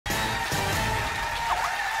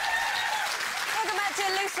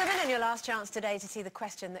Swimming in your last chance today to see the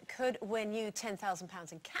question that could win you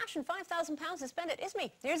 £10,000 in cash and £5,000 to spend it is me.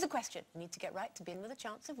 Here's the question you need to get right to be in with a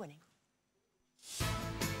chance of winning.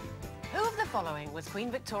 Who of the following was Queen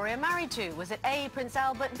Victoria married to? Was it A, Prince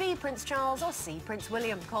Albert, B, Prince Charles, or C, Prince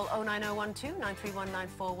William? Call 09012 931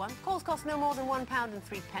 941. Calls cost no more than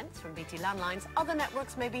 £1.03 from BT landlines. Other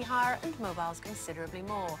networks may be higher and mobiles considerably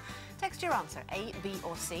more. Text your answer A, B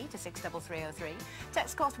or C to 63303.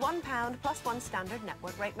 Text cost £1 plus one standard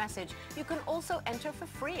network rate message. You can also enter for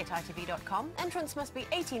free at itv.com. Entrance must be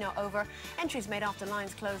 18 or over. Entries made after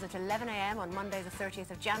lines close at 11 a.m. on Monday the 30th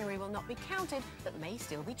of January will not be counted but may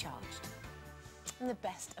still be charged. And the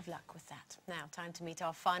best of luck with that. Now, time to meet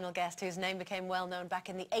our final guest, whose name became well known back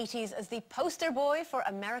in the 80s as the poster boy for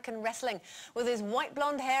American wrestling. With his white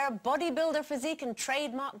blonde hair, bodybuilder physique and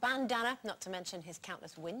trademark bandana, not to mention his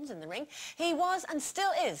countless wins in the ring, he was and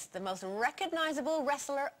still is the most recognizable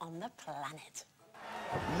wrestler on the planet.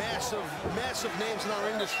 Massive names in our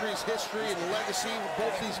industry's history and legacy with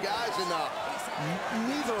both these guys, and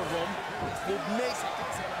neither of them will make...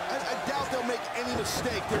 I doubt they'll make any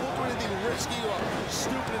mistake. They won't do anything risky or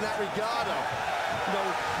stupid in that regard, or,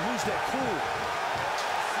 lose their cool.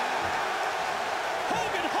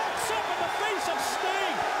 Hogan hooks up in the face of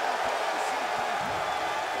Sting.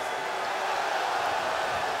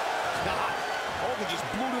 God, Hogan just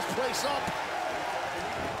blew this place up.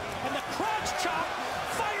 And the crotch chop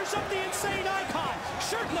fires up the insane icon.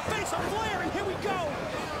 Shirt in the face of Flair, and here we go.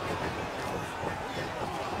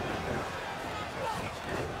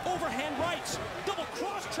 Overhand rights, double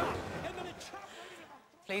cross chop, and then a chop.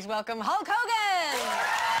 Please welcome Hulk Hogan!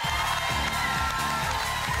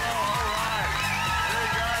 Oh, all right. Hey,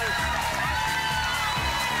 guys.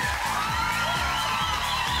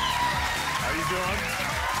 How you doing?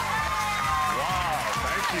 Wow,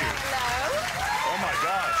 thank you. Hello. Oh, my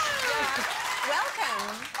gosh.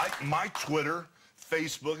 Welcome. My Twitter,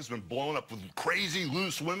 Facebook has been blown up with crazy,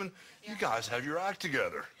 loose women. You guys have your act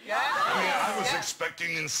together. Yeah. I mean, I was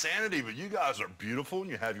expecting insanity, but you guys are beautiful, and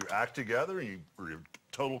you have your act together, and you're in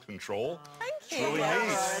total control. Thank It's you. really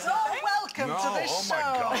neat. So welcome to this show. Oh,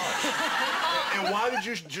 my gosh. And why did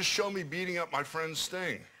you just show me beating up my friend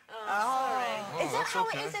Sting? Sorry. Is that that's how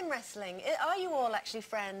okay. it is in wrestling? Are you all actually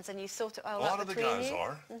friends and you sort it all A out lot of the between guys you?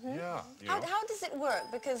 are. Yeah. You How know. does it work?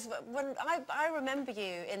 Because when I remember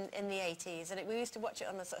you in the 80s, and we used to watch it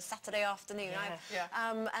on a sort of Saturday afternoon.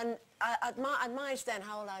 And I admired then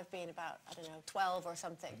how old I've been, about, I don't know, 12 or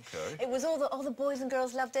something. Okay. It was all the boys and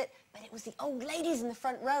girls loved it, but it was the old ladies in the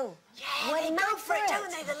front row. Yeah, they go for it,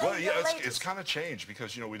 don't they? The Well, yeah, ladies. it's kind of changed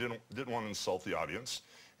because, we didn't want to insult the audience,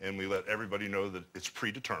 and we let everybody know that it's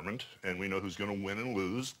predetermined, and we know who's going to win and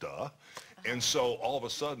lose, duh. And so all of a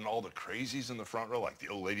sudden, all the crazies in the front row, like the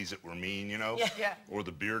old ladies that were mean, or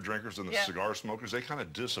the beer drinkers and the cigar smokers, they kind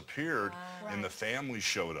of disappeared, and the families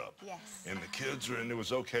showed up. Yes. And the kids were, and it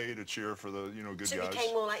was okay to cheer for the, good So guys. it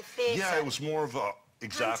became more like theatre. Yeah, it was more of a,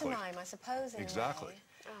 exactly. Pantomime, I suppose, in a Exactly.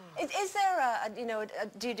 way. Is there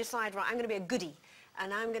do you decide, right, I'm going to be a goodie,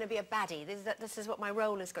 and I'm going to be a baddie? This is what my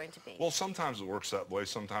role is going to be. Well, sometimes it works that way.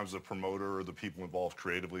 Sometimes the promoter or the people involved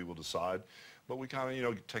creatively will decide. But we kind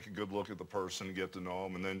of, take a good look at the person, get to know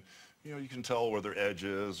them, and then, you can tell where their edge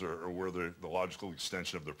is or where the logical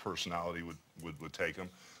extension of their personality would take them.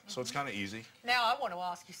 So it's kind of easy. Now, I want to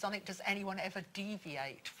ask you something. Does anyone ever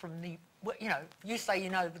deviate from the, you say you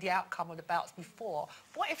know the outcome of the bouts before.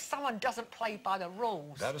 What if someone doesn't play by the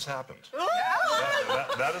rules? That has happened.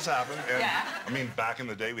 That has happened. And, I mean, back in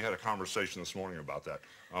the day, we had a conversation this morning about that.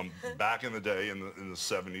 Back in the day, in the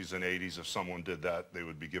 70s and 80s, if someone did that, they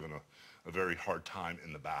would be given a very hard time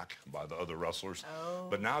in the back by the other wrestlers.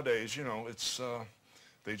 But nowadays, it's...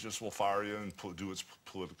 they just will fire you and do what's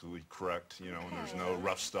politically correct, and there's no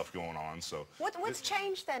rough stuff going on. So what's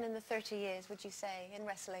changed then in the 30 years, would you say, in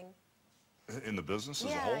wrestling? In the business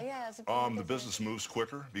as a whole? Yeah, as a the business moves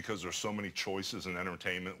quicker because there's so many choices in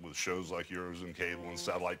entertainment with shows like yours and cable and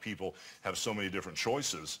satellite. People have so many different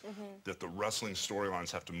choices that the wrestling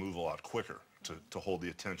storylines have to move a lot quicker to hold the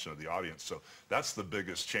attention of the audience. So that's the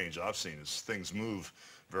biggest change I've seen, is things move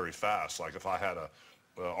very fast. Like if I had a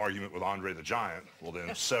argument with Andre the Giant, well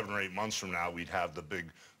then 7 or 8 months from now we'd have the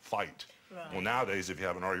big fight. Right. Well, nowadays if you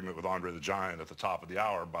have an argument with Andre the Giant at the top of the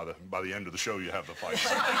hour, by the end of the show you have the fight.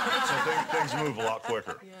 So things move a lot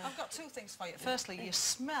quicker. Yeah. I've got two things for you. Firstly, you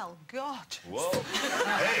smell gorgeous. Whoa.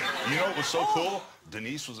 Hey, what was so cool?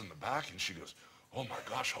 Denise was in the back and she goes, "Oh my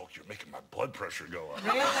gosh, Hulk, you're making my blood pressure go up."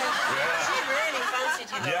 Really? Yeah. She really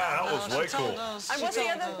fancied you. Yeah, that was way cool.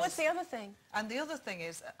 And what's the other thing? And the other thing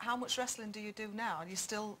is, how much wrestling do you do now? Are you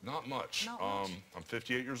still... Not much. Not much. I'm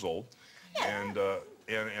 58 years old, And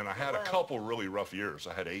I had a couple really rough years.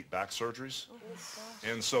 I had 8 back surgeries.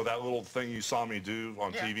 And so that little thing you saw me do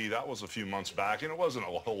on TV, that was a few months back, and it wasn't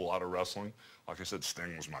a whole lot of wrestling. Like I said,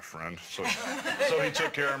 Sting was my friend, so he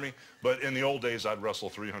took care of me. But in the old days, I'd wrestle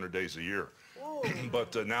 300 days a year.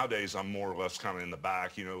 But nowadays, I'm more or less kind of in the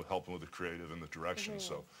back, you know, helping with the creative and the direction.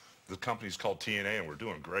 So the company's called TNA, and we're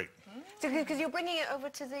doing great. So, because you're bringing it over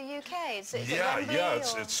to the UK, is it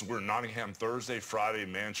Wembley, we're Nottingham Thursday, Friday,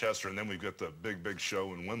 Manchester, and then we've got the big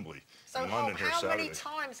show in Wembley, So, in London here how Saturday. many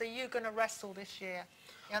times are you going to wrestle this year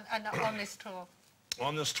and on this tour?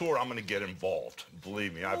 On this tour, I'm going to get involved.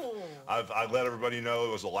 Believe me, I let everybody know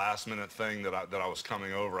it was a last-minute thing that I was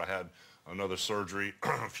coming over. I had another surgery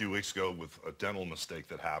a few weeks ago with a dental mistake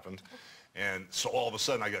that happened. And so all of a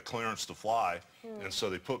sudden I got clearance to fly, and so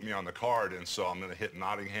they put me on the card, and so I'm going to hit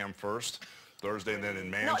Nottingham first, Thursday, and then in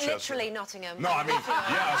Manchester. Not literally Nottingham. No, I mean,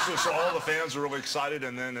 yeah, so all the fans are really excited,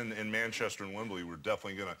 and then in Manchester and Wembley, we're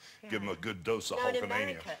definitely going to give them a good dose of In Hulkamania.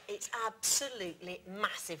 America, it's absolutely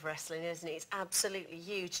massive wrestling, isn't it? It's absolutely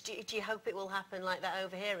huge. Do you hope it will happen like that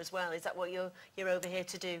over here as well? Is that what you're over here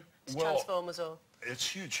to do, to transform us all? It's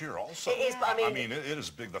huge here also. It is, but I mean, it is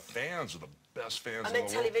big. The fans are the best fans I in the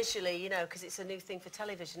meant world. televisually, you know, because it's a new thing for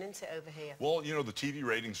television, isn't it, over here? Well, you know, the TV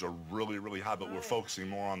ratings are really high, but we're focusing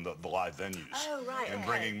more on the live venues. Oh, right, And okay.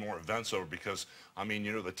 bringing more events over because, I mean,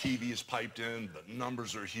 you know, the TV is piped in, the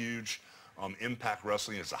numbers are huge. Impact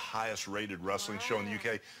Wrestling is the highest rated wrestling show in the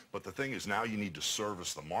UK. But the thing is, now you need to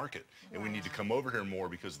service the market. And we need to come over here more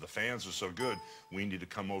because the fans are so good. We need to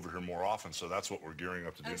come over here more often. So that's what we're gearing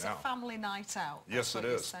up to do It's now. a family night out. Yes, That's it what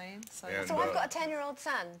is. You're saying. So, And, So I've got a 10-year-old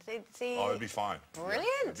son. Oh, it'd be fine. Brilliant.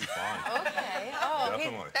 It'd be fine. Okay.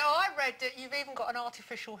 Definitely. Now, I read that you've even got an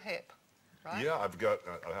artificial hip, right? Yeah, I've got,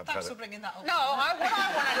 I have thanks had for bringing that up. No, what I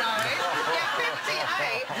want to know is, you're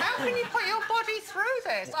 58, how can you put your body through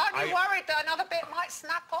this? Aren't you worried that another bit might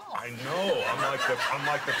snap off? I know. I'm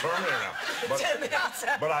like the Terminator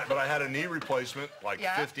now. But I had a knee replacement like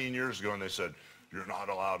 15 years ago, and they said, you're not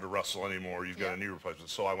allowed to wrestle anymore. You've got a knee replacement.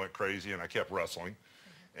 So I went crazy, and I kept wrestling.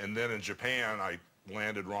 And then in Japan, I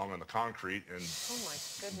landed wrong on the concrete and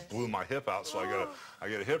blew my hip out. So I got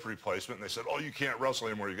a hip replacement, and they said, oh, you can't wrestle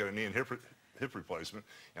anymore. You got a knee and hip replacement.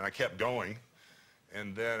 And I kept going.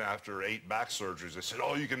 And then after 8 back surgeries, they said,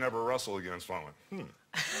 oh, you can never wrestle again. So I went,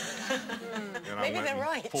 And Maybe they're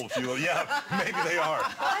right. Pulled a few, yeah, maybe they are.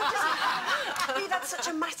 You've had such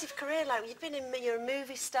a massive career. Like, you're a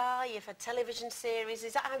movie star, you've had television series.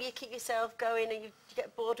 Is that how you keep yourself going? And you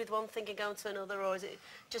get bored with one thing and go on to another, or is it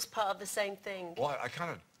just part of the same thing? Well, I kind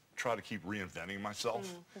of try to keep reinventing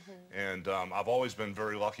myself. And I've always been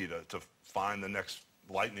very lucky to find the next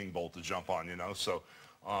lightning bolt to jump on, you know. So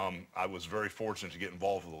I was very fortunate to get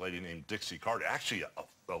involved with a lady named Dixie Carter. Actually,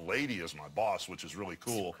 a lady is my boss, which is really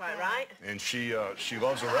cool. Quite right. And she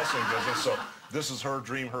loves the wrestling business, so this is her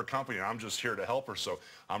dream, her company, and I'm just here to help her. So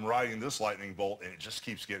I'm riding this lightning bolt, and it just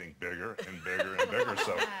keeps getting bigger and bigger and bigger.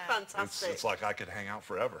 So Fantastic. it's like I could hang out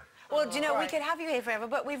forever. Well, do you know, we could have you here forever,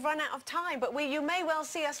 but we've run out of time. But you may well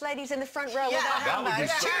see us ladies in the front row with our That would be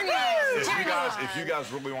handbags. if you guys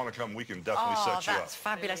really want to come, we can definitely set you up. That's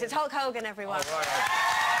fabulous. It's Hulk Hogan, everyone. All right.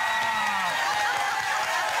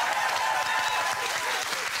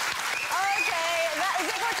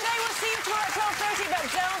 See you tomorrow at 12:30, but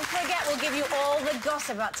don't forget, we'll give you all the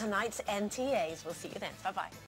gossip about tonight's NTAs. We'll see you then. Bye-bye.